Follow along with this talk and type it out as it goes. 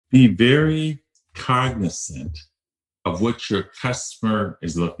Be very cognizant of what your customer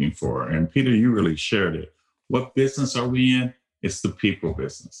is looking for. And Peter, you really shared it. What business are we in? It's the people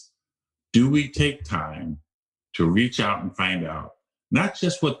business. Do we take time to reach out and find out not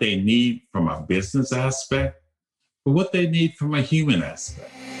just what they need from a business aspect, but what they need from a human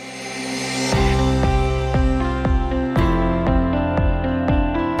aspect?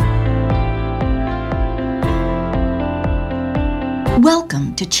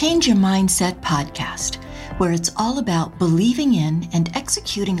 Welcome to Change Your Mindset podcast, where it's all about believing in and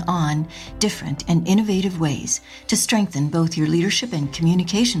executing on different and innovative ways to strengthen both your leadership and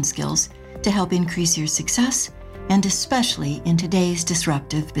communication skills to help increase your success, and especially in today's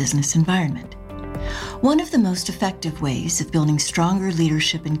disruptive business environment. One of the most effective ways of building stronger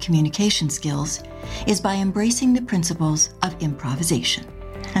leadership and communication skills is by embracing the principles of improvisation.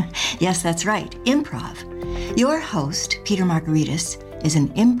 Yes, that's right, improv. Your host, Peter Margaritis, is an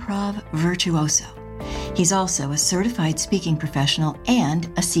improv virtuoso. He's also a certified speaking professional and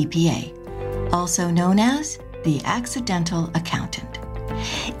a CPA, also known as the Accidental Accountant.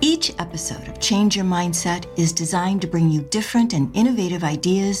 Each episode of Change Your Mindset is designed to bring you different and innovative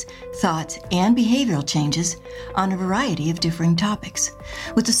ideas, thoughts, and behavioral changes on a variety of differing topics,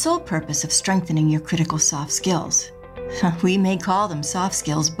 with the sole purpose of strengthening your critical soft skills. We may call them soft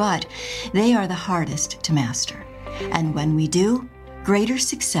skills, but they are the hardest to master. And when we do, greater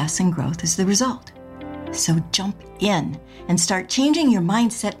success and growth is the result. So jump in and start changing your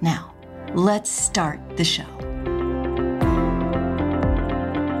mindset now. Let's start the show.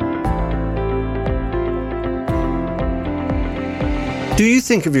 Do you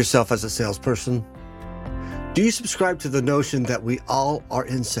think of yourself as a salesperson? Do you subscribe to the notion that we all are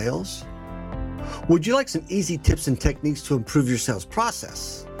in sales? Would you like some easy tips and techniques to improve your sales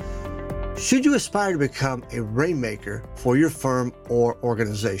process? Should you aspire to become a rainmaker for your firm or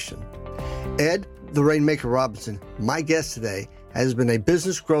organization? Ed, the Rainmaker Robinson, my guest today, has been a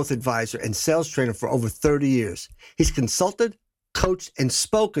business growth advisor and sales trainer for over 30 years. He's consulted, coached, and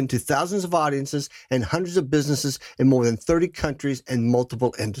spoken to thousands of audiences and hundreds of businesses in more than 30 countries and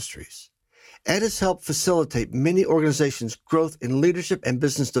multiple industries. Ed has helped facilitate many organizations' growth in leadership and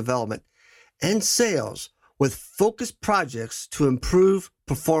business development and sales with focused projects to improve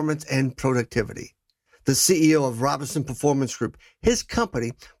performance and productivity. The CEO of Robinson Performance Group, his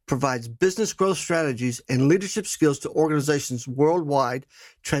company provides business growth strategies and leadership skills to organizations worldwide,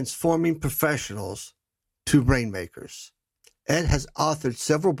 transforming professionals to rainmakers. Ed has authored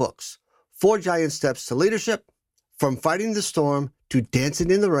several books: 4 Giant Steps to Leadership, From Fighting the Storm to Dancing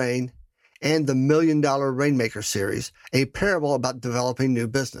in the Rain, and the $1 Million Rainmaker series, a parable about developing new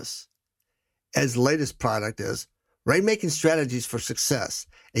business. Ed's latest product is Rainmaking Strategies for Success,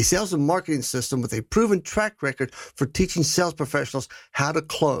 a sales and marketing system with a proven track record for teaching sales professionals how to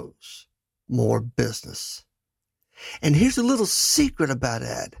close more business. And here's a little secret about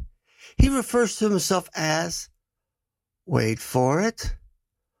Ed. He refers to himself as, wait for it,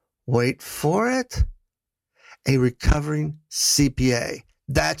 a recovering CPA.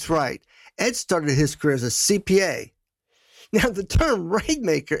 That's right. Ed started his career as a CPA. Now, the term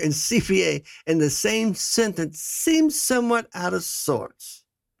rainmaker and CPA in the same sentence seems somewhat out of sorts.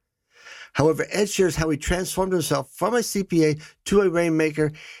 However, Ed shares how he transformed himself from a CPA to a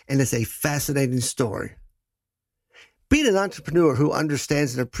rainmaker, and it's a fascinating story. Being an entrepreneur who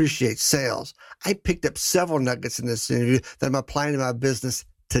understands and appreciates sales, I picked up several nuggets in this interview that I'm applying to my business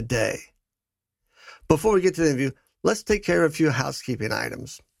today. Before we get to the interview, let's take care of a few housekeeping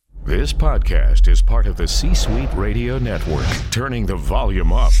items. This podcast is part of the C-Suite Radio Network, turning the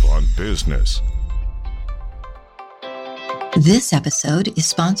volume up on business. This episode is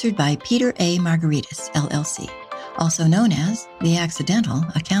sponsored by Peter A. Margaritis, LLC, also known as the Accidental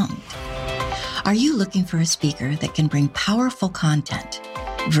Accountant. Are you looking for a speaker that can bring powerful content,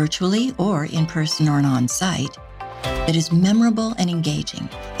 virtually or in person or on-site, that is memorable and engaging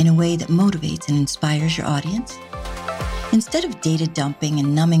in a way that motivates and inspires your audience? Instead of data dumping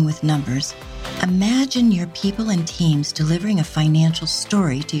and numbing with numbers, imagine your people and teams delivering a financial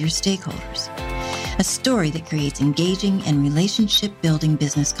story to your stakeholders. A story that creates engaging and relationship-building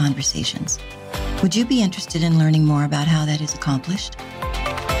business conversations. Would you be interested in learning more about how that is accomplished?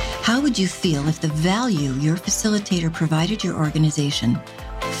 How would you feel if the value your facilitator provided your organization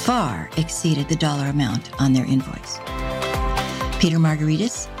far exceeded the dollar amount on their invoice? Peter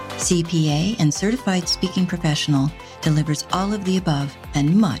Margaritis, CPA and certified speaking professional, delivers all of the above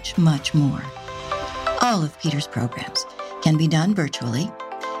and much, much more. All of Peter's programs can be done virtually,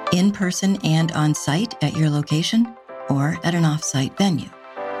 in person and on site at your location, or at an off-site venue.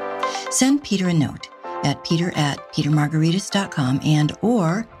 Send Peter a note at peter@petermargaritis.com and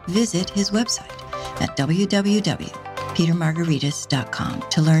or visit his website at www.petermargaritis.com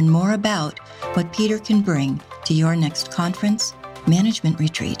to learn more about what Peter can bring to your next conference, management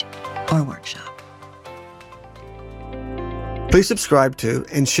retreat, or workshop. Please subscribe to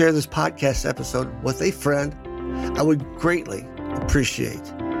and share this podcast episode with a friend. I would greatly appreciate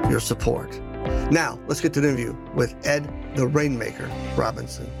your support. Now, let's get to the interview with Ed the Rainmaker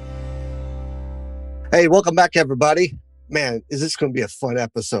Robinson. Hey, welcome back, everybody. Man, is this going to be a fun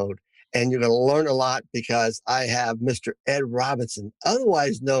episode? And you're going to learn a lot because I have Mr. Ed Robinson,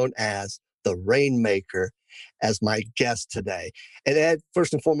 otherwise known as the Rainmaker, as my guest today. And Ed,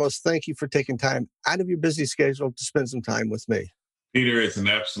 first and foremost, thank you for taking time out of your busy schedule to spend some time with me. Peter, it's an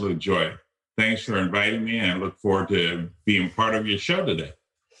absolute joy. Thanks for inviting me, and I look forward to being part of your show today.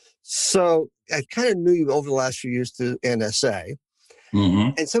 So I kind of knew you over the last few years through NSA.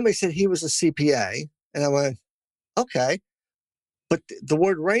 And somebody said he was a CPA. And I went, okay. But the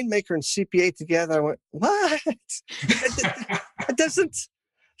word Rainmaker and CPA together, I went, what? It doesn't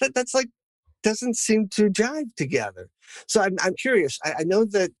seem to jive together. So I'm curious. I know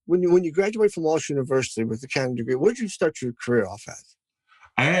that when you graduate from Walsh University with the accounting degree, where did you start your career off at?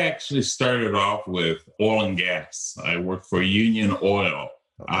 I actually started off with oil and gas. I worked for Union Oil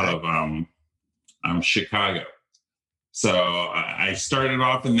out of Chicago. So I started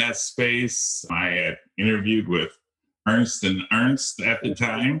off in that space. I had interviewed with Ernst & Ernst at the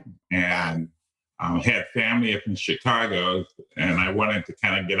time and had family up in Chicago. And I wanted to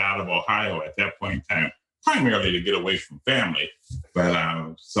kind of get out of Ohio at that point in time, primarily to get away from family.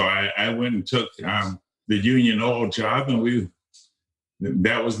 But so I went and took the Union Oil job, and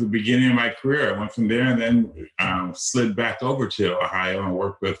that was the beginning of my career. I went from there and then slid back over to Ohio and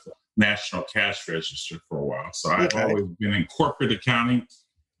worked with National Cash Register for a while. So I've always been in corporate accounting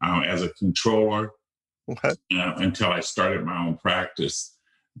as a controller until I started my own practice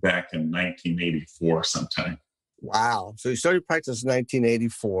back in 1984 sometime. Wow. So you started practice in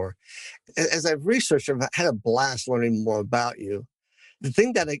 1984. As I've researched, I've had a blast learning more about you. The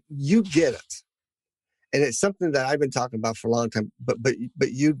thing that you get it, and it's something that I've been talking about for a long time, but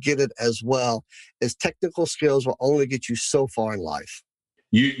you get it as well, is technical skills will only get you so far in life.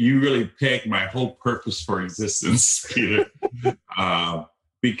 You really pegged my whole purpose for existence, Peter,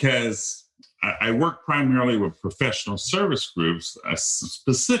 because I work primarily with professional service groups,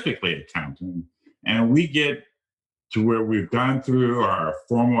 specifically accounting, and we get to where we've gone through our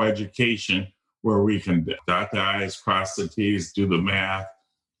formal education where we can dot the I's, cross the T's, do the math,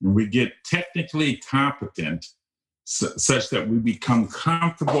 and we get technically competent such that we become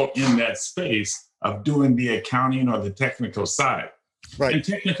comfortable in that space of doing the accounting or the technical side. Right. And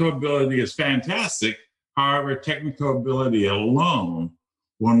technical ability is fantastic. However, technical ability alone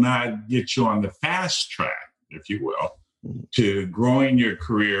will not get you on the fast track, if you will, to growing your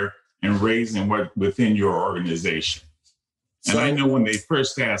career and raising what within your organization. And I know when they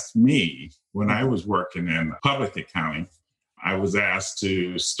first asked me, when I was working in public accounting, I was asked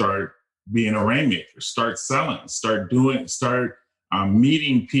to start being a rainmaker, start selling, start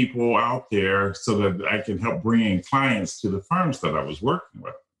meeting people out there so that I can help bring in clients to the firms that I was working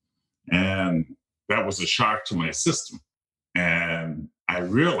with. And that was a shock to my system. And I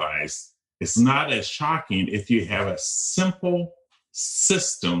realized it's not as shocking if you have a simple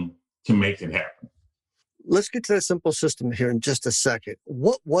system to make it happen. Let's get to that simple system here in just a second.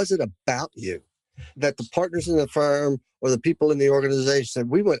 What was it about you that the partners in the firm or the people in the organization said,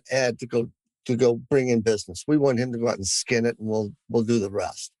 we want Ed to go bring in business. We want him to go out and skin it, and we'll do the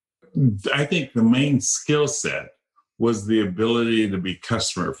rest? I think the main skill set was the ability to be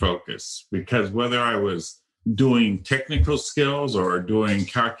customer focused, because whether I was doing technical skills or doing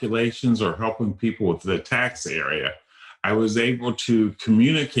calculations or helping people with the tax area, I was able to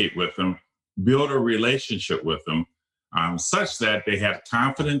communicate with them, build a relationship with them, such that they had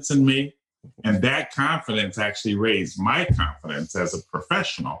confidence in me. And that confidence actually raised my confidence as a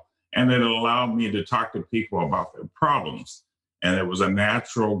professional. And it allowed me to talk to people about their problems. And it was a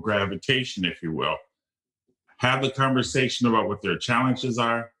natural gravitation, if you will. Have the conversation about what their challenges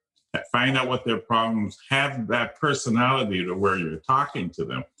are, find out what their problems, have that personality to where you're talking to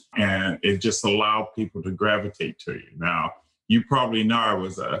them. And it just allowed people to gravitate to you. Now, you probably know I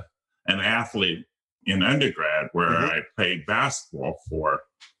was an athlete in undergrad where I played basketball for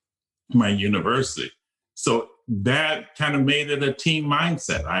my university. So that kind of made it a team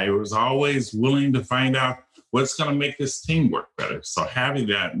mindset. I was always willing to find out what's going to make this team work better. So having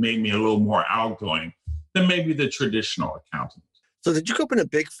that made me a little more outgoing than maybe the traditional accountant. So did you grow up in a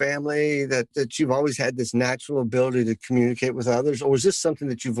big family that you've always had this natural ability to communicate with others, or was this something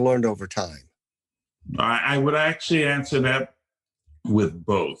that you've learned over time? I would actually answer that with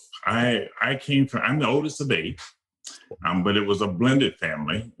both. I'm the oldest of 8, but it was a blended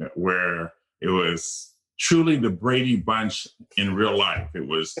family where it was truly the Brady Bunch in real life. It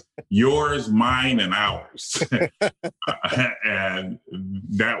was yours, mine, and ours. And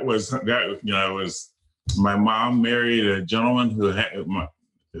that was, it was my mom married a gentleman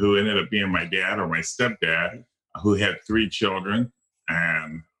who ended up being my dad or my stepdad, who had 3 children.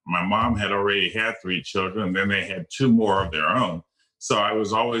 And my mom had already had 3 children, and then they had 2 more of their own. So I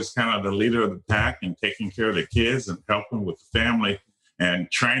was always kind of the leader of the pack and taking care of the kids and helping with the family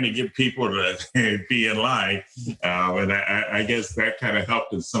and trying to get people to be in line. And I guess that kind of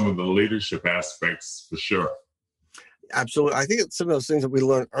helped in some of the leadership aspects for sure. Absolutely. I think it's some of those things that we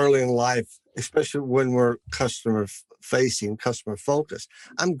learn early in life, especially when we're customer facing, customer focused.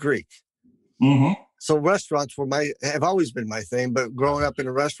 I'm Greek. Mm-hmm. So restaurants have always been my thing, but growing up in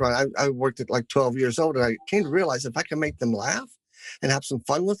a restaurant, I worked at like 12 years old, and I came to realize if I can make them laugh and have some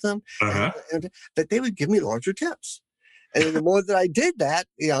fun with them, and that they would give me larger tips. And the more that I did that,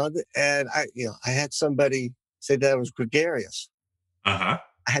 and I had somebody say that I was gregarious. I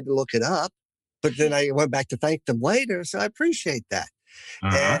had to look it up, but then I went back to thank them later. So I appreciate that.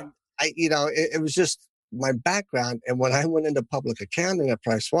 And it was just my background. And when I went into public accounting at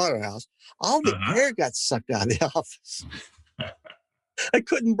Pricewaterhouse, all the air got sucked out of the office. I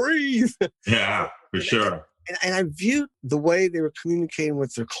couldn't breathe. Yeah, for sure. And I viewed the way they were communicating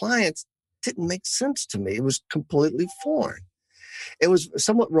with their clients didn't make sense to me. It was completely foreign. It was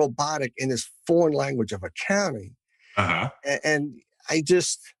somewhat robotic in this foreign language of accounting. And I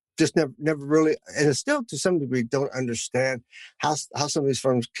just never really, and still to some degree, don't understand how some of these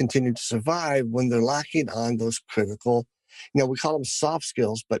firms continue to survive when they're lacking on those critical, we call them soft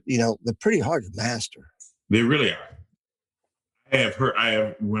skills, but they're pretty hard to master. They really are.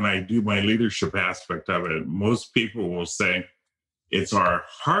 When I do my leadership aspect of it, most people will say it's our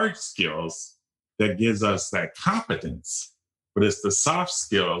hard skills that gives us that competence, but it's the soft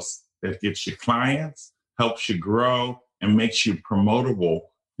skills that gets you clients, helps you grow, and makes you promotable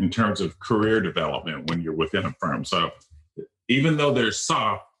in terms of career development when you're within a firm. So even though they're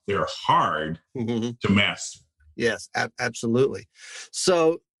soft, they're hard to master. Yes, absolutely.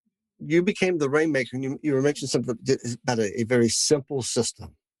 So you became the Rainmaker, and you were mentioning something about a very simple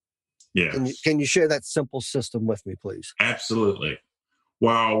system. Yes. Can you share that simple system with me, please? Absolutely.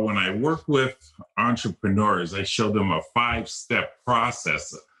 Well, when I work with entrepreneurs, I show them a 5-step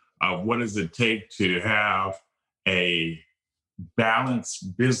process of what does it take to have a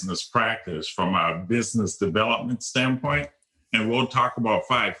balanced business practice from a business development standpoint. And we'll talk about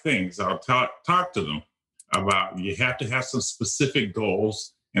 5 things. I'll talk to them about you have to have some specific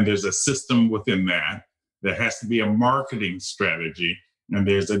goals, and there's a system within that. There has to be a marketing strategy, and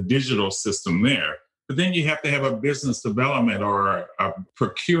there's a digital system there. But then you have to have a business development or a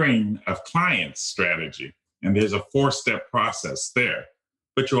procuring of clients strategy. And there's a 4-step process there.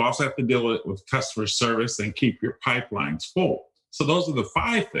 But you also have to deal with customer service and keep your pipelines full. So those are the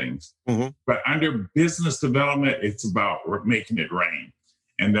 5 things. But under business development, it's about making it rain.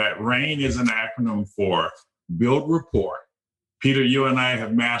 And that RAIN is an acronym for build rapport. Peter, you and I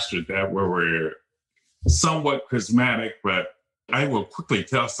have mastered that, where we're somewhat charismatic, but I will quickly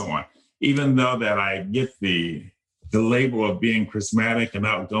tell someone, even though that I get the label of being charismatic and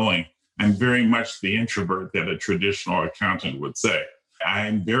outgoing, I'm very much the introvert that a traditional accountant would say.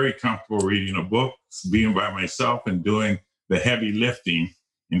 I'm very comfortable reading a book, being by myself, and doing the heavy lifting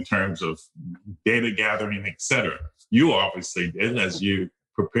in terms of data gathering, et cetera. You obviously did as you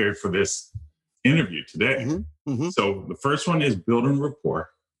prepared for this interview today. So the first one is building rapport.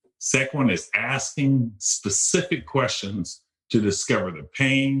 Second one is asking specific questions to discover the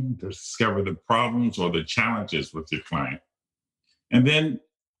pain, to discover the problems or the challenges with your client. And then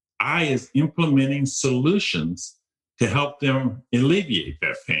I is implementing solutions to help them alleviate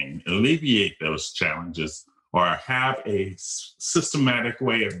that pain, alleviate those challenges, or have a systematic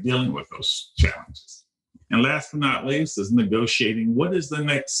way of dealing with those challenges. And last but not least is negotiating what is the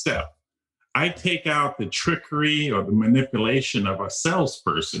next step. I take out the trickery or the manipulation of a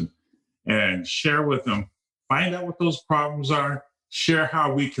salesperson and share with them, find out what those problems are, share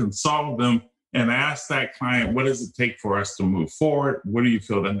how we can solve them, and ask that client, what does it take for us to move forward? What do you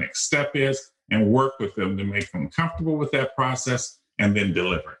feel the next step is? And work with them to make them comfortable with that process and then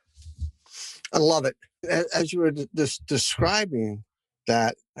deliver. I love it. As you were describing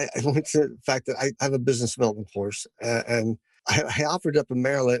that, I went to the fact that I have a business development course, and I offered up in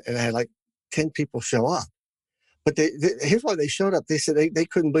Maryland, and I had like 10 people show up. But here's why they showed up. They said they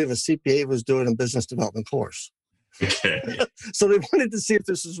couldn't believe a CPA was doing a business development course. Okay. So they wanted to see if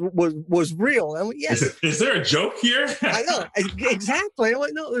this was real. I went, yes. Is there a joke here? I know, exactly. I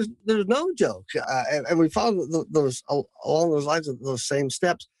went, no, there's no joke. And we followed those along those lines of those same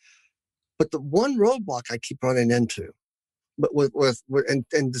steps. But the one roadblock I keep running into, but with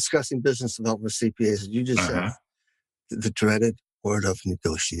discussing business development with CPAs, as you just said, the dreaded word of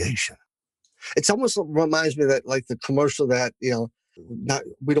negotiation. It's almost reminds me that like the commercial that, we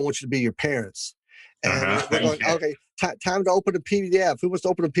don't want you to be your parents. And they're going, okay, time to open a PDF. Who wants to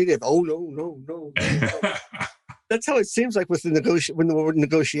open a PDF? Oh, no. That's how it seems like with when the word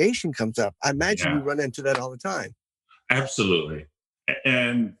negotiation comes up. I imagine you run into that all the time. Absolutely.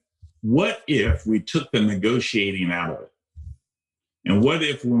 And what if we took the negotiating out of it? And what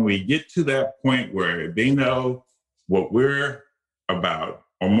if when we get to that point where they know what we're about,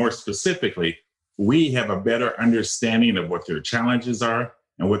 or more specifically, we have a better understanding of what their challenges are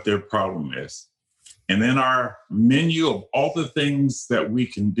and what their problem is. And then our menu of all the things that we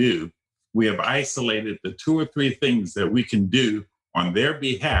can do, we have isolated the 2 or 3 things that we can do on their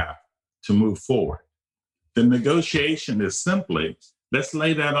behalf to move forward. The negotiation is simply, let's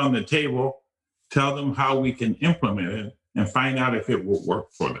lay that on the table, tell them how we can implement it, and find out if it will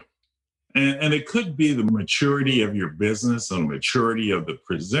work for them. And it could be the maturity of your business or the maturity of the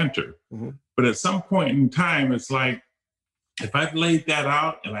presenter. Mm-hmm. But at some point in time, it's like, if I've laid that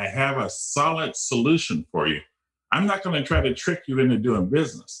out and I have a solid solution for you, I'm not going to try to trick you into doing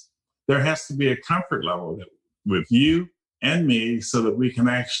business. There has to be a comfort level with you and me so that we can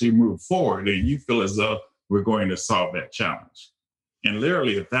actually move forward and you feel as though we're going to solve that challenge. And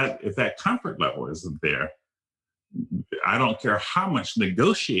literally, if that comfort level isn't there, I don't care how much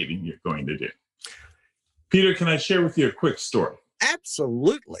negotiating you're going to do. Peter, can I share with you a quick story?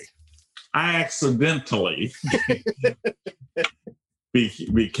 Absolutely. I accidentally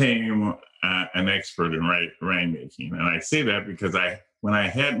became an expert in rainmaking. And I say that because when I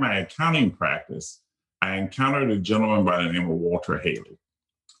had my accounting practice, I encountered a gentleman by the name of Walter Haley.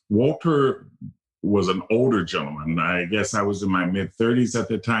 Walter was an older gentleman. I guess I was in my mid-30s at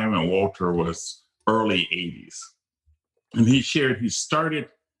the time, and Walter was early 80s. And he shared he started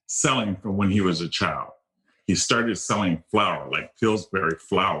selling from when he was a child. He started selling flour, like Pillsbury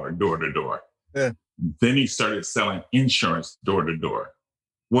flour, door to door. Yeah. Then he started selling insurance door to door.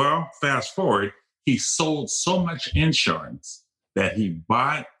 Well, fast forward, he sold so much insurance that he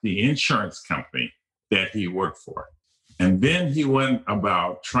bought the insurance company that he worked for. And then he went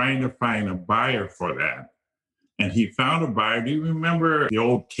about trying to find a buyer for that. And he found a buyer. Do you remember the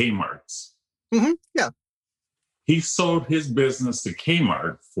old Kmarts? Mm-hmm. Yeah. He sold his business to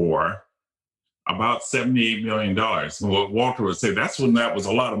Kmart for about $78 million. And what Walter would say, that's when that was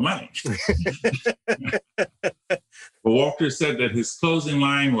a lot of money. But Walter said that his closing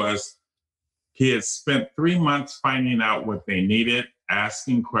line was, he had spent 3 months finding out what they needed,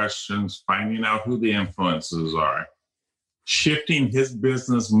 asking questions, finding out who the influencers are, shifting his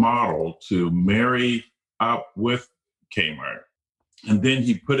business model to marry up with Kmart. And then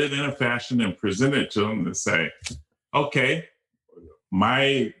he put it in a fashion and presented it to them to say, okay,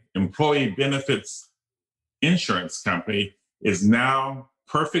 my employee benefits insurance company is now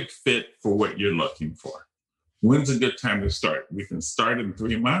perfect fit for what you're looking for. When's a good time to start? We can start in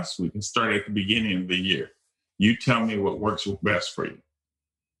 3 months. We can start at the beginning of the year. You tell me what works best for you.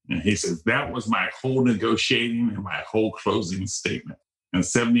 And he says, that was my whole negotiating and my whole closing statement. And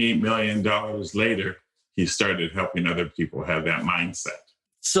 $78 million later, he started helping other people have that mindset.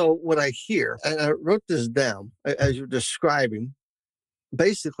 So what I hear, and I wrote this down as you're describing,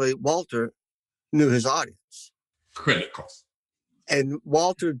 basically Walter knew his audience. Critical. And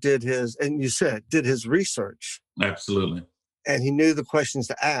Walter did his research. Absolutely. And he knew the questions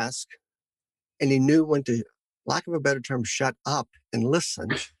to ask. And he knew when to, lack of a better term, shut up and listen.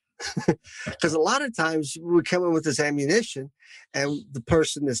 Because a lot of times we come in with this ammunition and the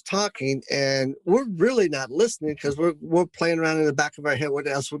person is talking and we're really not listening because we're playing around in the back of our head what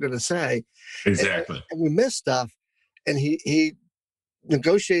else we're going to say. Exactly. And we miss stuff. And he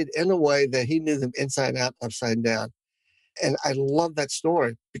negotiated in a way that he knew them inside out, upside down. And I love that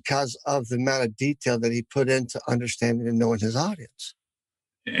story because of the amount of detail that he put into understanding and knowing his audience.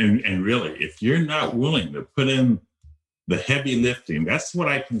 And really, if you're not willing to put in the heavy lifting, that's what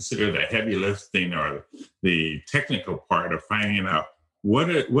I consider the heavy lifting or the technical part of finding out what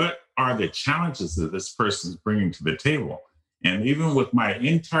are the challenges that this person's bringing to the table. And even with my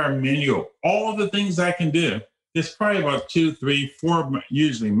entire menu of all the things I can do, there's probably about 2, 3, 4,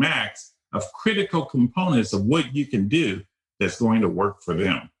 usually max, of critical components of what you can do that's going to work for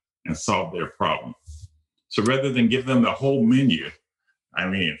them and solve their problem. So rather than give them the whole menu, I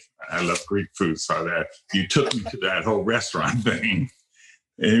mean, I love Greek food, so that you took me to that whole restaurant thing.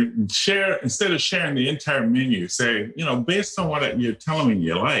 And share, instead of sharing the entire menu, say, based on what you're telling me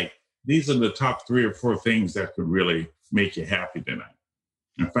you like, these are the top 3 or 4 things that could really make you happy tonight.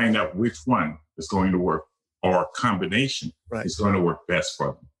 And find out which one is going to work, or a combination is going to work best for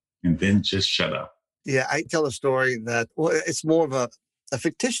them. And then just shut up. Yeah, I tell a story that, it's more of a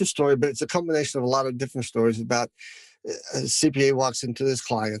fictitious story, but it's a combination of a lot of different stories about a CPA walks into this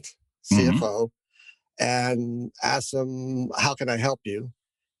client, CFO, and asks him, how can I help you?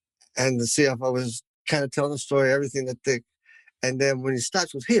 And the CFO was kind of telling the story, everything that they, and then when he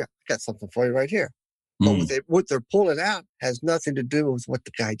stops, goes, here, I got something for you right here. But what they're pulling out has nothing to do with what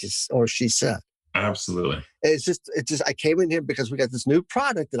the guy just or she said. Absolutely. It's just, I came in here because we got this new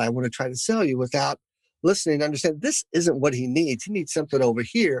product that I want to try to sell you without listening and understand this isn't what he needs. He needs something over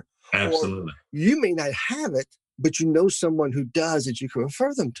here. Absolutely. Or you may not have it, but you know someone who does that you can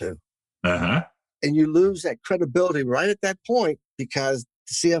refer them to. Uh-huh. And you lose that credibility right at that point because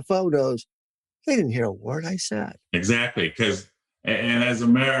the CFO knows they didn't hear a word I said. Exactly. And as a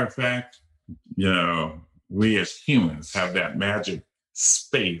matter of fact, we as humans have that magic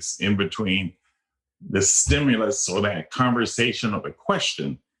space in between the stimulus or that conversation or the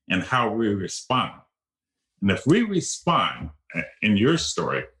question and how we respond. And if we respond in your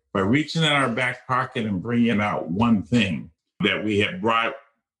story by reaching in our back pocket and bringing out one thing that we had brought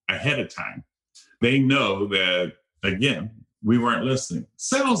ahead of time, they know that, again, we weren't listening.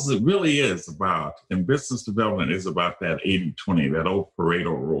 Sales really is about, and business development is about that 80-20, that old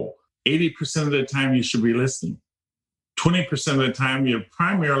Pareto rule. 80% of the time you should be listening. 20% of the time you're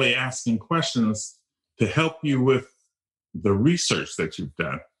primarily asking questions to help you with the research that you've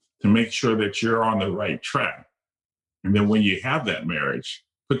done to make sure that you're on the right track. And then when you have that marriage,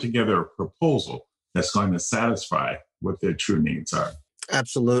 put together a proposal that's going to satisfy what their true needs are.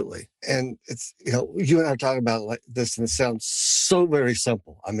 Absolutely. And it's, you and I are talking about like this, and it sounds so very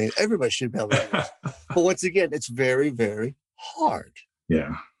simple. I mean, everybody should be able to do this. But once again, it's very, very hard.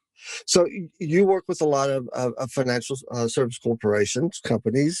 Yeah. So you work with a lot of financial service corporations,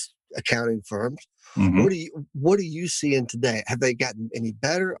 companies, accounting firms. Mm-hmm. What are you seeing today? Have they gotten any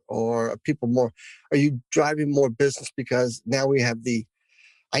better, or are you driving more business because now we have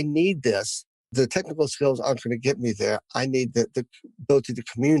I need this. The technical skills aren't going to get me there. I need the ability to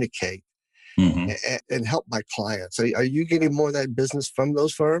communicate and help my clients. Are you getting more of that business from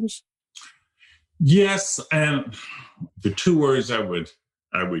those firms? Yes. And the 2 words I would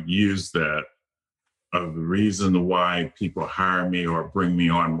use that of the reason why people hire me or bring me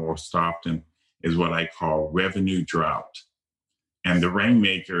on most often is what I call revenue drought. And the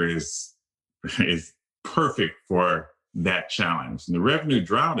Rainmaker is perfect for that challenge. And the revenue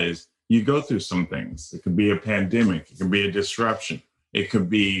drought is you go through some things. It could be a pandemic. It could be a disruption. It could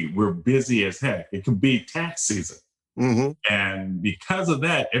be we're busy as heck. It could be tax season. Mm-hmm. And because of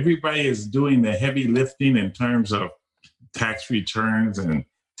that, everybody is doing the heavy lifting in terms of tax returns and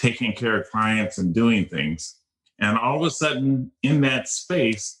taking care of clients and doing things. And all of a sudden in that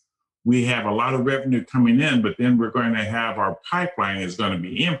space, we have a lot of revenue coming in, but then we're going to have our pipeline is going to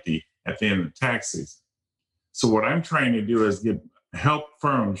be empty at the end of the tax season. So what I'm trying to do is help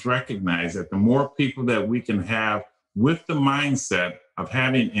firms recognize that the more people that we can have with the mindset of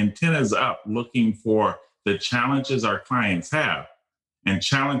having antennas up, looking for the challenges our clients have and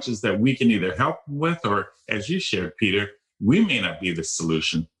challenges that we can either help them with, or as you shared, Peter, we may not be the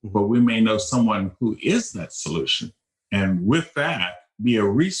solution, but we may know someone who is that solution. And with that, be a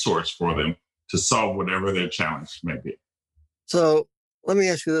resource for them to solve whatever their challenge may be. So let me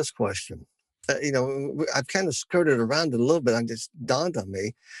ask you this question. I've kind of skirted around it a little bit. It just dawned on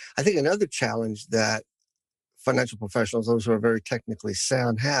me. I think another challenge that financial professionals, those who are very technically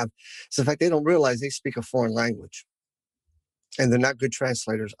sound, have is the fact they don't realize they speak a foreign language. And they're not good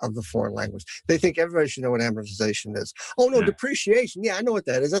translators of the foreign language. They think everybody should know what amortization is. Oh, no, depreciation. Yeah, I know what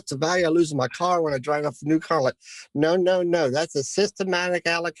that is. That's the value I lose in my car when I drive off the new car. Like, no. That's a systematic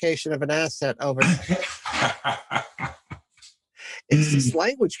allocation of an asset over. It's this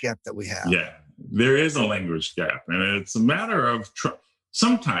language gap that we have. Yeah, there is a language gap. And it's a matter of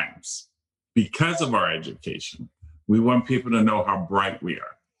sometimes, because of our education, we want people to know how bright we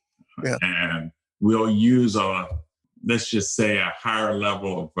are. Yeah. And we'll use let's just say a higher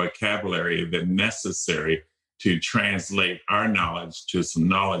level of vocabulary than necessary to translate our knowledge to some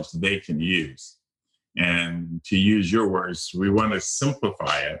knowledge they can use. And to use your words, we want to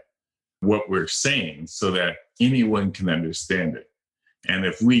simplify it, what we're saying, so that anyone can understand it. And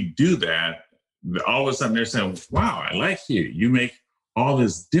if we do that, all of a sudden they're saying, wow, I like you. You make all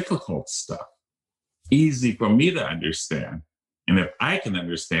this difficult stuff easy for me to understand. And if I can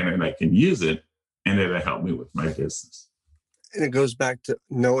understand it, I can use it, and it'll help me with my business. And it goes back to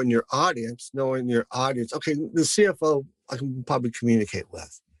knowing your audience. Okay, the CFO I can probably communicate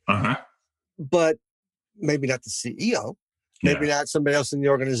with, but maybe not the CEO, maybe not somebody else in the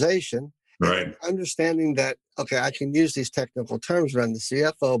organization. Right. And understanding that, okay, I can use these technical terms around the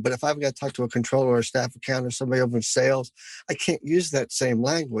CFO, but if I've got to talk to a controller or a staff accountant or somebody over in sales, I can't use that same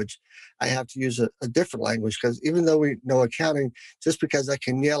language. I have to use a different language, because even though we know accounting, just because I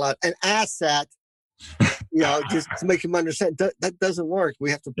can yell out an asset, just to make them understand, that doesn't work. We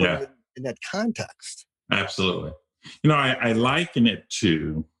have to put it in that context. Absolutely. I liken it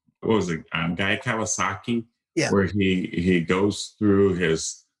to, what was it, Guy Kawasaki, where he goes through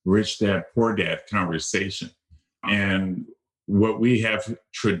his rich dad, poor dad conversation. And what we have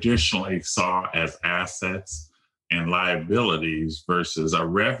traditionally saw as assets and liabilities versus a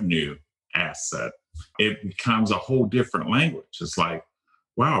revenue asset, it becomes a whole different language. It's like,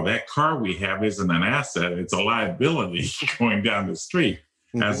 wow, that car we have isn't an asset, it's a liability going down the street,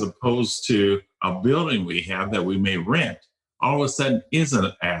 as opposed to a building we have that we may rent, all of a sudden is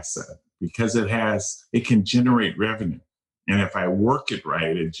an asset because it can generate revenue. And if I work it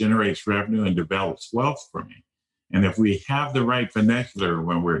right, it generates revenue and develops wealth for me. And if we have the right vernacular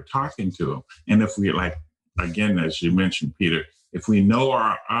when we're talking to them, and if we, like, again, as you mentioned, Peter, if we know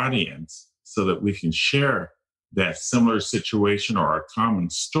our audience so that we can share that similar situation or a common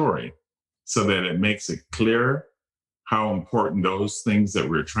story so that it makes it clear how important those things that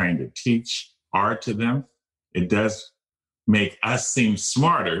we're trying to teach are to them, it does make us seem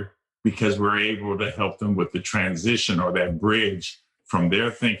smarter because we're able to help them with the transition or that bridge from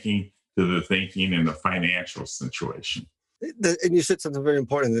their thinking to the thinking in the financial situation. And you said something very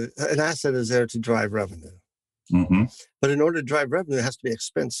important. An asset is there to drive revenue. But in order to drive revenue, it has to be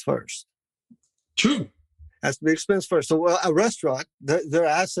expense first. True. Has to be expense first. So a restaurant, their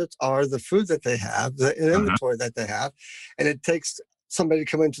assets are the food that they have, the inventory that they have, and it takes somebody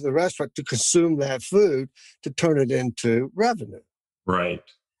to come into the restaurant to consume that food to turn it into revenue. Right.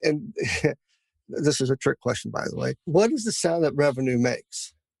 And this is a trick question, by the way. What is the sound that revenue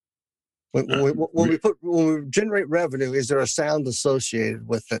makes? When we generate revenue, is there a sound associated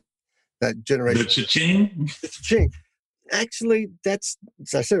with it that generates the cha-ching? The cha-ching. Actually, as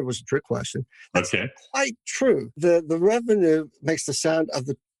I said, it was a trick question. That's quite true. The revenue makes the sound of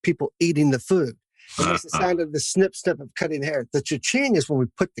the people eating the food. It makes the sound of the snip, snip of cutting hair. The cha-ching is when we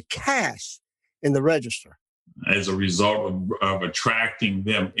put the cash in the register. As a result of attracting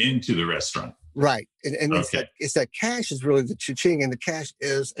them into the restaurant. Right. And it's that cash is really the cha-ching, and the cash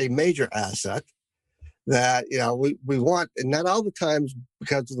is a major asset that, we want. And not all the times,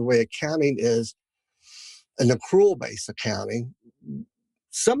 because of the way accounting is, an accrual-based accounting,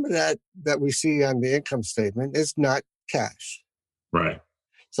 some of that we see on the income statement is not cash. Right.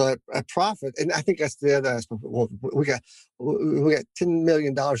 So a profit, and I think that's the other aspect. Well, we got $10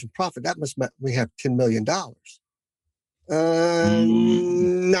 million in profit. That must mean we have $10 million.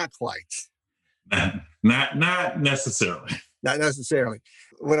 Not quite. Not necessarily. Not necessarily.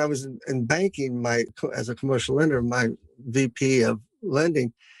 When I was in banking, as a commercial lender, my VP of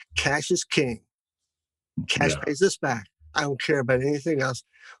lending, cash is king. Cash pays this back. I don't care about anything else.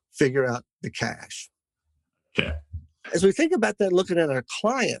 Figure out the cash. Okay. As we think about that, looking at our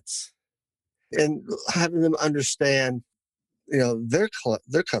clients and having them understand, their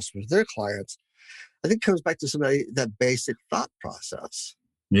customers, their clients, I think it comes back to that basic thought process.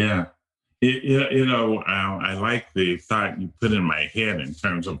 Yeah. I like the thought you put in my head in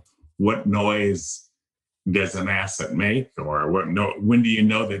terms of what noise does an asset make, or when do you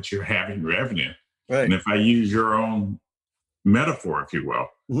know that you're having revenue? Right. And if I use your own metaphor, if you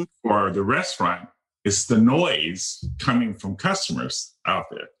will, for the restaurant, it's the noise coming from customers out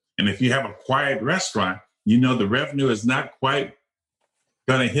there. And if you have a quiet restaurant, the revenue is not quite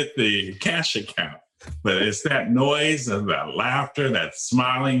going to hit the cash account, but it's that noise and that laughter, that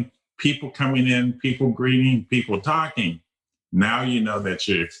smiling, people coming in, people greeting, people talking. Now you know that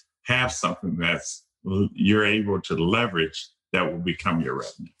you have something you're able to leverage that will become your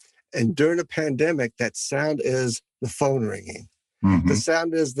revenue. And during a pandemic, that sound is the phone ringing. The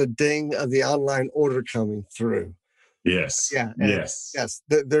sound is the ding of the online order coming through. Yes. Yeah. Yes. Yes.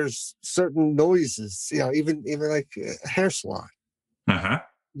 There's certain noises, even like a hair salon.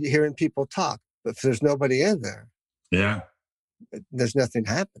 You're hearing people talk, but if there's nobody in there, there's nothing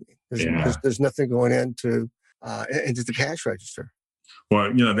happening. There's nothing going into the cash register.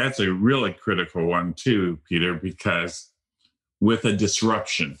 Well, that's a really critical one too, Peter, because with a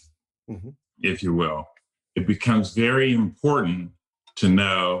disruption, if you will, it becomes very important to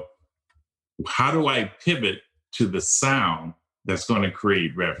know, how do I pivot to the sound that's going to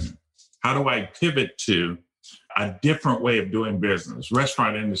create revenue? How do I pivot to a different way of doing business?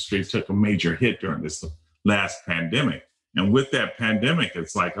 Restaurant industry took a major hit during this last pandemic. And with that pandemic,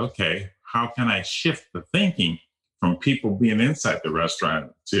 it's like, okay, how can I shift the thinking from people being inside the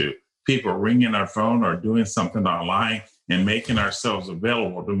restaurant to people ringing our phone or doing something online and making ourselves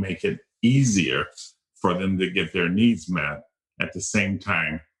available to make it easier for them to get their needs met, at the same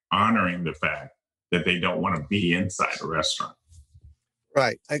time honoring the fact that they don't want to be inside a restaurant.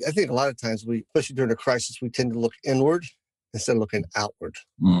 Right. I think a lot of times especially during a crisis, we tend to look inward instead of looking outward.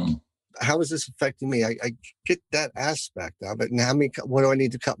 How is this affecting me? I get that aspect of it. And what do I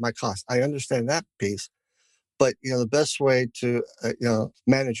need to cut my costs? I understand that piece. But, the best way to,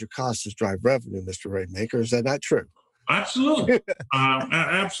 manage your costs is drive revenue, Mr. Rainmaker. Is that not true? Absolutely.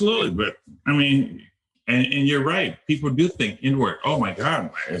 Absolutely. But I mean, and you're right. People do think inward, oh my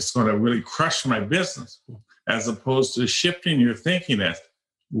God, it's going to really crush my business, as opposed to shifting your thinking as,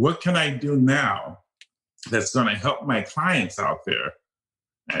 what can I do now that's going to help my clients out there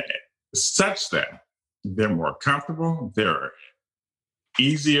such that they're more comfortable, they're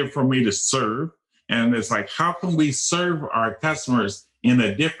easier for me to serve. And it's like, how can we serve our customers in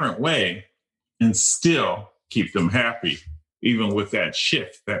a different way and still keep them happy, even with that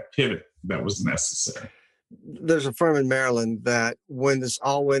shift, that pivot that was necessary? There's a firm in Maryland that when this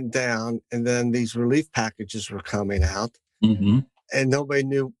all went down and then these relief packages were coming out and nobody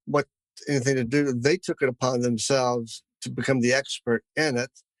knew anything to do, they took it upon themselves to become the expert in it.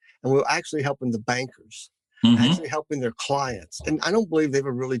 And we were actually helping the bankers, actually helping their clients. And I don't believe they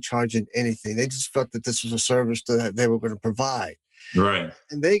were really charging anything. They just felt that this was a service that they were going to provide. Right.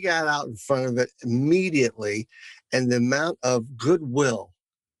 And they got out in front of it immediately. And the amount of goodwill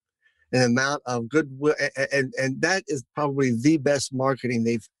and that is probably the best marketing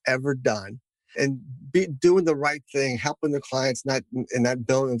they've ever done. And doing the right thing, helping the clients, not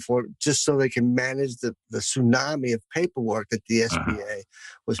billing for it, just so they can manage the tsunami of paperwork that the SBA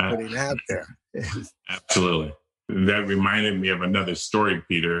was putting out there. Absolutely. That reminded me of another story,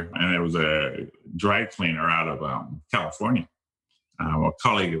 Peter, and it was a dry cleaner out of California. A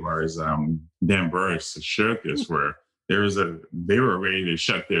colleague of ours, Dan Burris, shared this, where they were ready to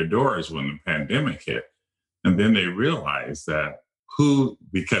shut their doors when the pandemic hit. And then they realized that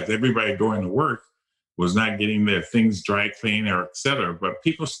because everybody going to work was not getting their things dry cleaned or et cetera, but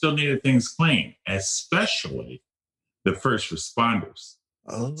people still needed things clean, especially the first responders.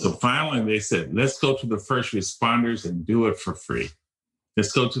 So finally they said, let's go to the first responders and do it for free.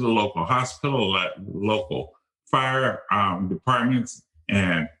 Let's go to the local hospital, local fire departments,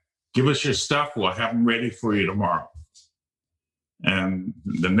 and give us your stuff. We'll have them ready for you tomorrow. And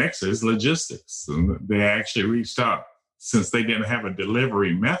the next is logistics. And they actually reached out. Since they didn't have a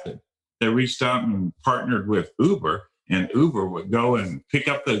delivery method, they reached out and partnered with Uber, and Uber would go and pick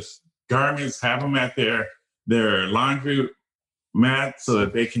up the garments, have them at their laundry mat so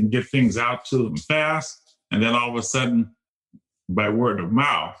that they can get things out to them fast. And then all of a sudden, by word of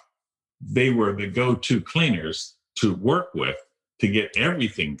mouth, they were the go-to cleaners to work with to get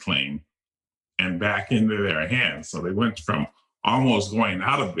everything clean and back into their hands. So they went from almost going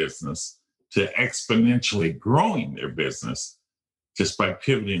out of business to exponentially growing their business just by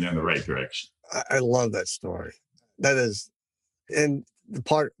pivoting in the right direction. I love that story. That is, and the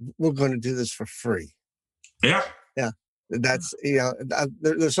part, we're going to do this for free. Yeah. Yeah. That's,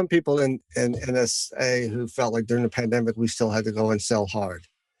 there's some people in NSA who felt like during the pandemic, we still had to go and sell hard.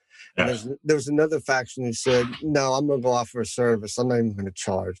 Yeah. There was another faction who said, no, I'm going to go offer a service. I'm not even going to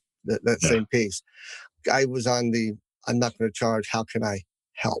charge that same piece. I was on I'm not going to charge. How can I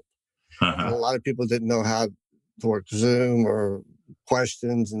help? A lot of people didn't know how to work Zoom or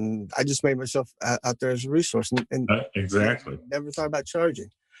questions. And I just made myself out there as a resource. And exactly. Never thought about charging.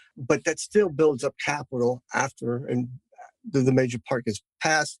 But that still builds up capital after and the major part gets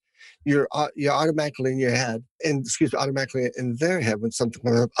passed. You're automatically in your head, automatically in their head when something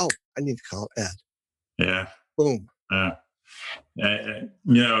comes up. Oh, I need to call Ed. Yeah. Boom.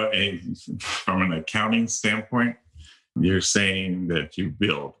 From an accounting standpoint, you're saying that you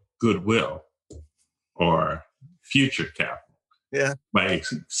build goodwill or future capital. Yeah. By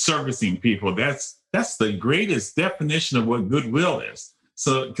servicing people. That's the greatest definition of what goodwill is.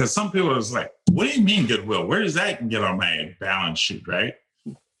 So, because some people are like, what do you mean goodwill? Where does that get on my balance sheet, right?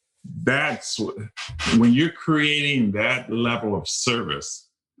 That's when you're creating that level of service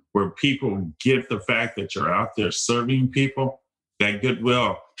where people get the fact that you're out there serving people, that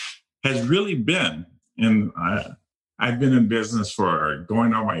goodwill has really been, and I've been in business for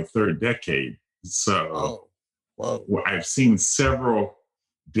going on my third decade. So I've seen several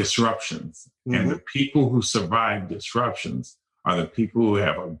disruptions, and the people who survive disruptions are the people who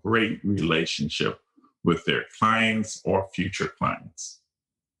have a great relationship with their clients or future clients.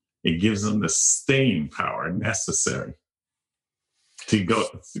 It gives them the staying power necessary to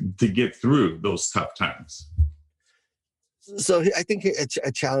get through those tough times. So I think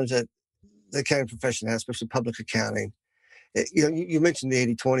a challenge that the accounting profession has, especially public accounting, you mentioned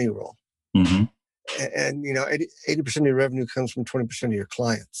the 80-20 rule. Mm-hmm. And 80% of your revenue comes from 20% of your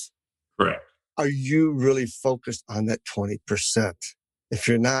clients. Correct. Are you really focused on that 20%? If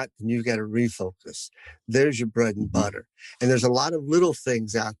you're not, then you've got to refocus. There's your bread and butter. And there's a lot of little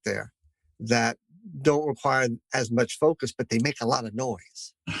things out there that don't require as much focus, but they make a lot of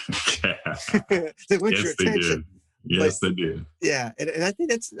noise. They want your attention. Yes, they do. Yeah, and I think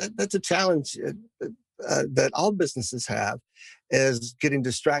that's a challenge that all businesses have, is getting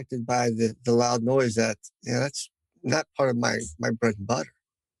distracted by the loud noise that's not part of my bread and butter.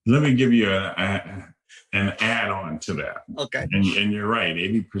 Let me give you an add-on to that. Okay. And you're right.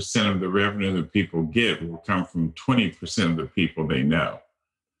 80% of the revenue that people get will come from 20% of the people they know.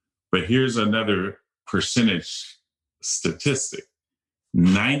 But here's another percentage statistic.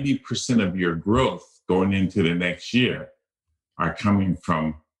 90% of your growth going into the next year are coming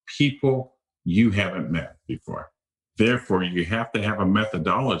from people you haven't met before. Therefore, you have to have a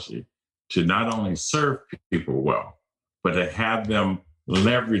methodology to not only serve people well, but to have them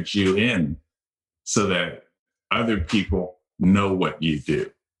leverage you in so that other people know what you do.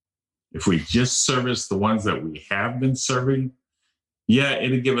 If we just service the ones that we have been serving, yeah,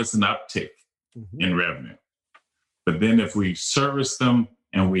 it'll give us an uptick in revenue. But then if we service them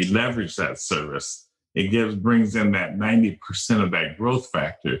and we leverage that service, it brings in that 90% of that growth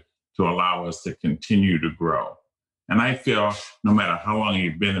factor to allow us to continue to grow. And I feel no matter how long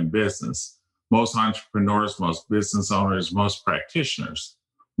you've been in business, most entrepreneurs, most business owners, most practitioners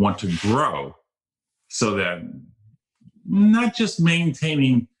want to grow so that not just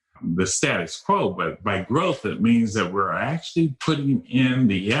maintaining the status quo, but by growth, it means that we're actually putting in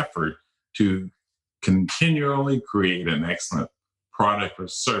the effort to continually create an excellent product or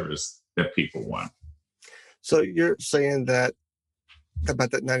service that people want. So you're saying that about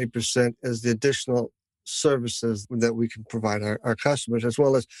that 90% is the additional services that we can provide our customers, as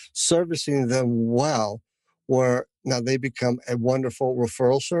well as servicing them well, where now they become a wonderful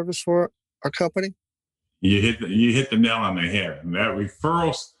referral service for our company? You hit the nail on the head. And that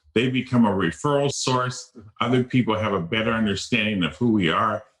referrals, they become a referral source. Other people have a better understanding of who we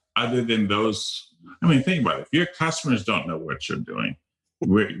are, other than those. I mean, think about it. If your customers don't know what you're doing,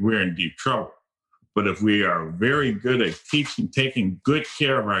 we're in deep trouble. But if we are very good at taking good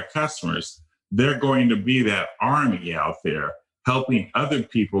care of our customers, they're going to be that army out there helping other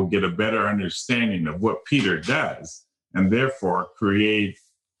people get a better understanding of what Peter does, and therefore create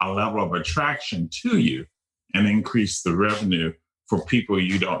a level of attraction to you and increase the revenue for people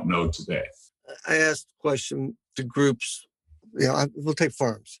you don't know today. I asked the question to groups, we'll take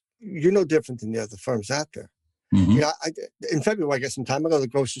firms. You're no different than the other firms out there. Mm-hmm. In February, I guess some time ago, the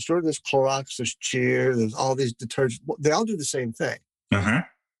grocery store, there's Clorox, there's Cheer, there's all these detergents. They all do the same thing,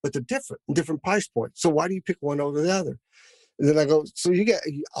 but they're different price points. So why do you pick one over the other? And then I go, so you get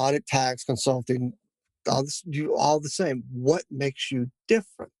audit, tax, consulting, all this, you all the same. What makes you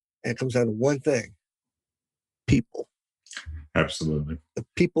different? And it comes down to one thing: people. Absolutely. The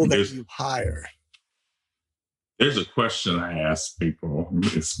people that you hire. There's a question I ask people.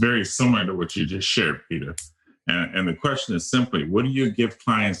 It's very similar to what you just shared, Peter. And the question is simply, what do you give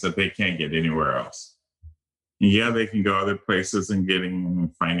clients that they can't get anywhere else? Yeah, they can go other places and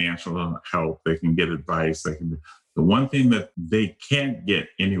getting financial help. They can get advice. The one thing that they can't get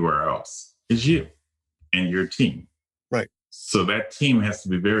anywhere else is you and your team. Right. So that team has to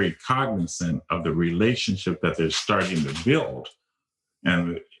be very cognizant of the relationship that they're starting to build.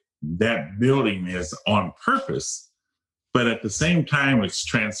 And that building is on purpose, but at the same time, it's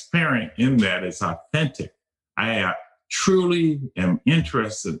transparent in that it's authentic. I truly am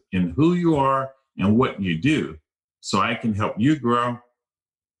interested in who you are and what you do, so I can help you grow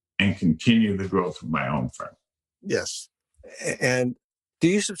and continue the growth of my own firm. Yes. And do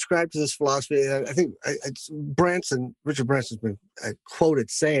you subscribe to this philosophy? I think Richard Branson's been quoted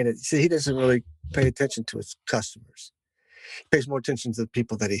saying it. See, he doesn't really pay attention to his customers. He pays more attention to the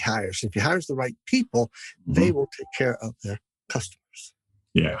people that he hires. If he hires the right people, they will take care of their customers.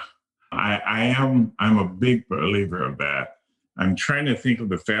 Yeah. I'm a big believer of that. I'm trying to think of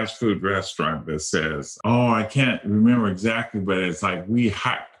the fast food restaurant that says, I can't remember exactly, but it's like we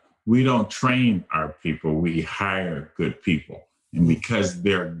don't train our people, we hire good people. And because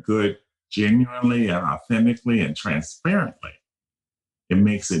they're good genuinely and authentically and transparently, it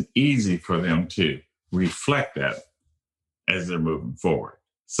makes it easy for them to reflect that as they're moving forward.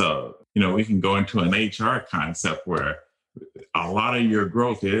 So, we can go into an HR concept where a lot of your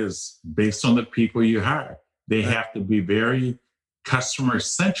growth is based on the people you hire. They have to be very customer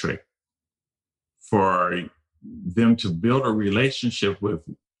centric for them to build a relationship with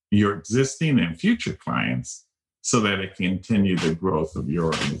your existing and future clients so that it can continue the growth of your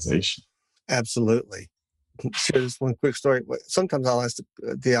organization. Absolutely. Share this one quick story. Sometimes I'll ask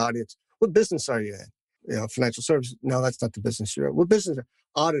the audience, what business are you in? Financial services. No, that's not the business you're in. What business?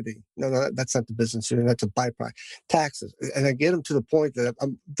 Auditing. No, that's not the business you're in. That's a byproduct. Taxes. And I get them to the point that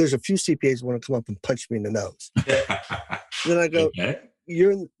there's a few CPAs who want to come up and punch me in the nose. Then I go,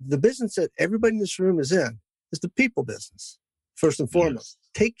 you're in the business that everybody in this room is in, is the people business. First and foremost,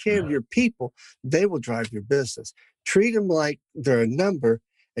 take care of your people. They will drive your business. Treat them like they're a number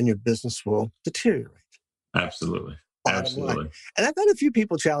and your business will deteriorate. Absolutely. Absolutely. And I've had a few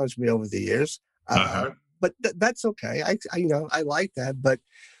people challenge me over the years, but that's okay. I like that. But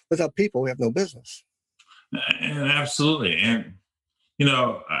without people, we have no business. And absolutely. And,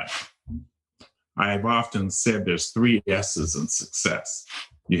 I've often said there's 3 S's in success.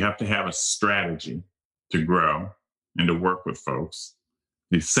 You have to have a strategy to grow and to work with folks.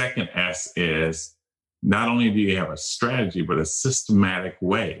 The second S is not only do you have a strategy, but a systematic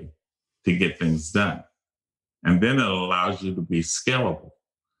way to get things done. And then it allows you to be scalable.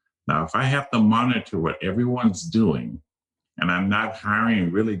 Now, if I have to monitor what everyone's doing and I'm not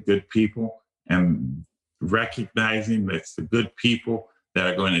hiring really good people and recognizing that it's the good people that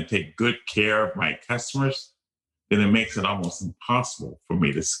are going to take good care of my customers, then it makes it almost impossible for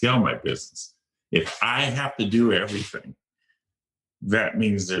me to scale my business. If I have to do everything, that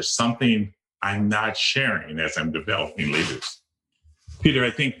means there's something I'm not sharing as I'm developing leaders. Peter,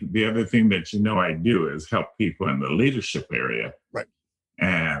 I think the other thing that I do is help people in the leadership area. Right.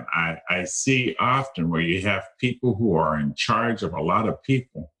 And I see often where you have people who are in charge of a lot of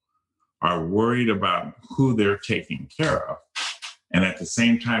people are worried about who they're taking care of. And at the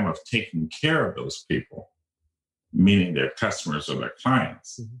same time of taking care of those people, meaning their customers or their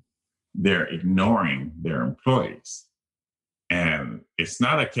clients, they're ignoring their employees. And it's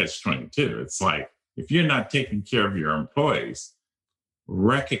not a catch-22. It's like, if you're not taking care of your employees,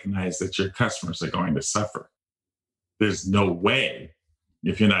 recognize that your customers are going to suffer. There's no way,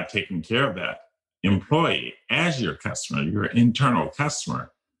 if you're not taking care of that employee as your customer, your internal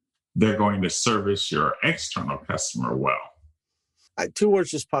customer, they're going to service your external customer well. 2 words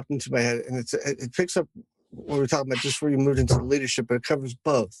just popped into my head, and it picks up what we're talking about just where you moved into the leadership, but it covers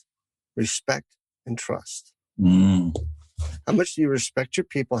both respect and trust. How much do you respect your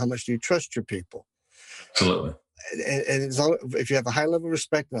people? How much do you trust your people? Absolutely. And if you have a high level of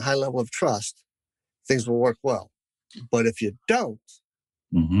respect and a high level of trust, things will work well. But if you don't,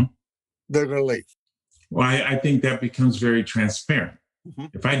 they're going to leave. Well, I think that becomes very transparent.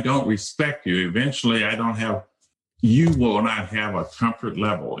 If I don't respect you, eventually you will not have a comfort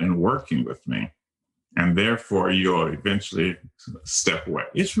level in working with me. And therefore, you'll eventually step away.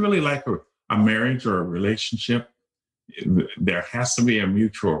 It's really like a marriage or a relationship. There has to be a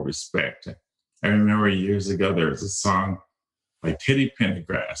mutual respect. I remember years ago, there was a song by Teddy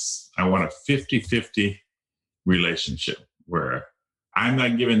Pendergrass. I want a 50-50 relationship where I'm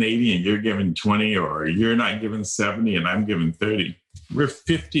not giving 80 and you're giving 20, or you're not giving 70 and I'm giving 30. We're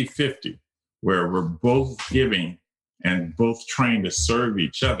 50-50, where we're both giving and both trying to serve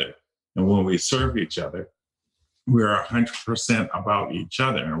each other. And when we serve each other, we're 100% about each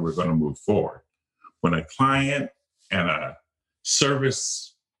other and we're going to move forward. When a client and a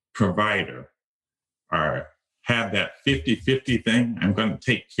service provider have that 50-50 thing, I'm going to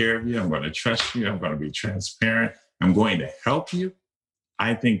take care of you, I'm going to trust you, I'm going to be transparent, I'm going to help you.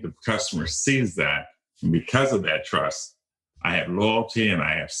 I think the customer sees that. And because of that trust, I have loyalty and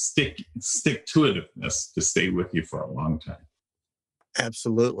I have stick-to-itiveness to stay with you for a long time.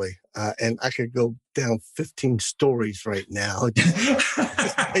 Absolutely. And I could go down 15 stories right now just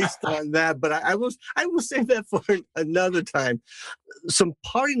based on that. But I will save that for another time. Some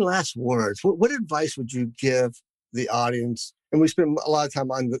parting last words. What advice would you give the audience? And we spend a lot of time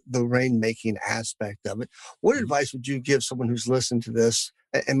on the rainmaking aspect of it. What advice would you give someone who's listened to this?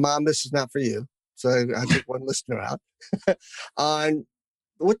 And Mom, this is not for you. So I take one listener out on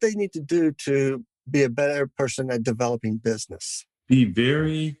what they need to do to be a better person at developing business. Be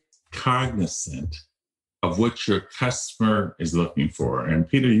very cognizant of what your customer is looking for. And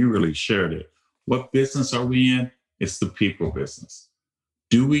Peter, you really shared it. What business are we in? It's the people business.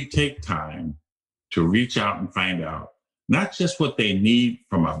 Do we take time to reach out and find out not just what they need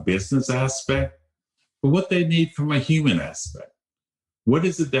from a business aspect, but what they need from a human aspect? What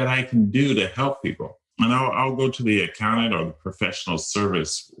is it that I can do to help people? and I'll go to the accountant or the professional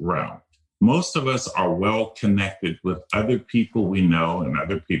service realm. Most of us are well connected with other people we know and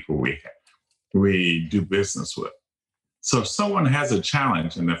other people we do business with. So if someone has a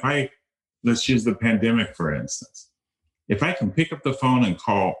challenge, and let's use the pandemic, for instance, if I can pick up the phone and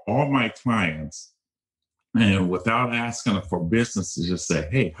call all my clients and without asking them for business, to just say,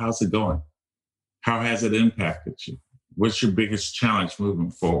 hey, how's it going? How has it impacted you? What's your biggest challenge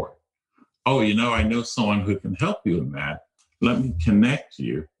moving forward? Oh, I know someone who can help you in that. Let me connect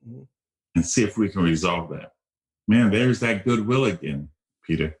you and see if we can resolve that. Man, there's that goodwill again,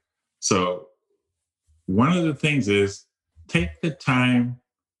 Peter. So one of the things is take the time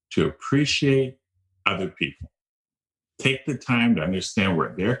to appreciate other people. Take the time to understand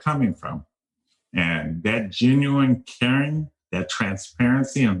where they're coming from. And that genuine caring, that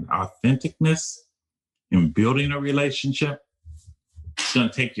transparency and authenticness in building a relationship, it's going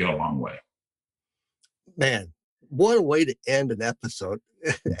to take you a long way. Man, what a way to end an episode.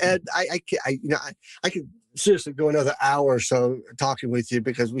 And I could seriously go another hour or so talking with you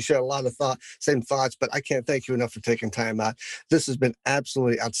because we share a lot of same thoughts, but I can't thank you enough for taking time out. This has been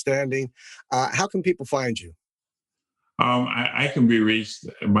absolutely outstanding. How can people find you? I can be reached.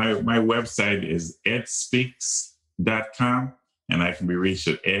 My website is edspeaks.com, and I can be reached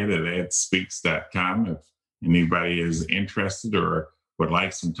at ed@edspeaks.com. If anybody is interested or would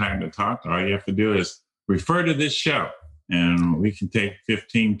like some time to talk, all you have to do is refer to this show, and we can take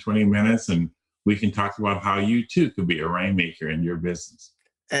 15, 20 minutes, and we can talk about how you too could be a rainmaker in your business.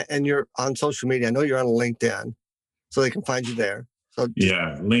 And you're on social media. I know you're on LinkedIn, so they can find you there. So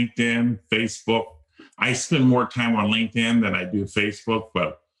yeah, LinkedIn, Facebook. I spend more time on LinkedIn than I do Facebook,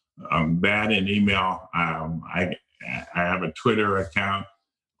 but that and email. I have a Twitter account,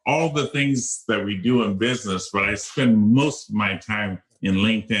 all the things that we do in business, but I spend most of my time in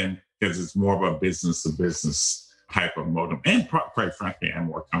LinkedIn because it's more of a business to business type of modem. And quite frankly, I'm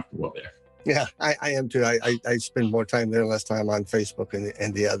more comfortable there. Yeah, I am too. I spend more time there, less time on Facebook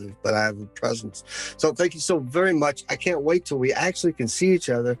and the others, but I have a presence. So thank you so very much. I can't wait till we actually can see each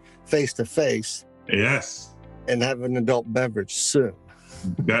other face to face. Yes. And have an adult beverage soon.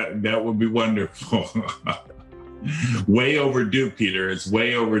 That would be wonderful. Way overdue, Peter. It's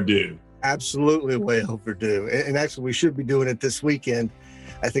way overdue. Absolutely way overdue. And actually, we should be doing it this weekend,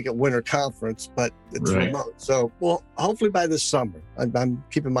 I think at Winter Conference, but it's right. Remote. So, well, hopefully by this summer. I'm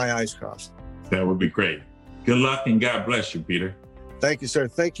keeping my eyes crossed. That would be great. Good luck and God bless you, Peter. Thank you, sir.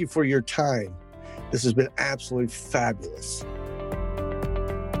 Thank you for your time. This has been absolutely fabulous.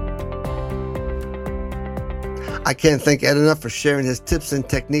 I can't thank Ed enough for sharing his tips and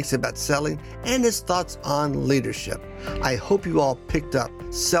techniques about selling and his thoughts on leadership. I hope you all picked up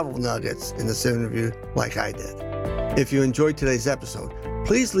several nuggets in this interview like I did. If you enjoyed today's episode,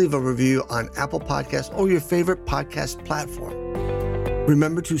 please leave a review on Apple Podcasts or your favorite podcast platform.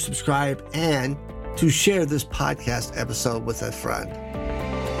 Remember to subscribe and to share this podcast episode with a friend.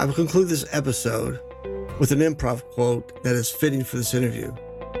 I will conclude this episode with an improv quote that is fitting for this interview.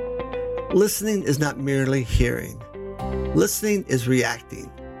 Listening is not merely hearing. Listening is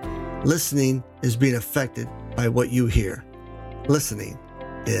reacting. Listening is being affected by what you hear. Listening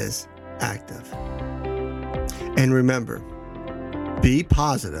is active. And remember, be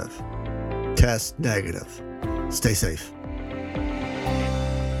positive, test negative. Stay safe.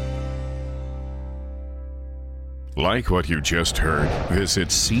 Like what you just heard?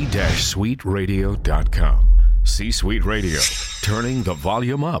 Visit c-suiteradio.com. C-Suite Radio, turning the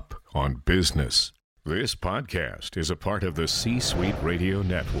volume up on business. This podcast is a part of the C-Suite Radio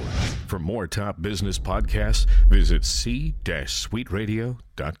Network. For more top business podcasts, visit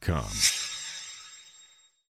c-suiteradio.com.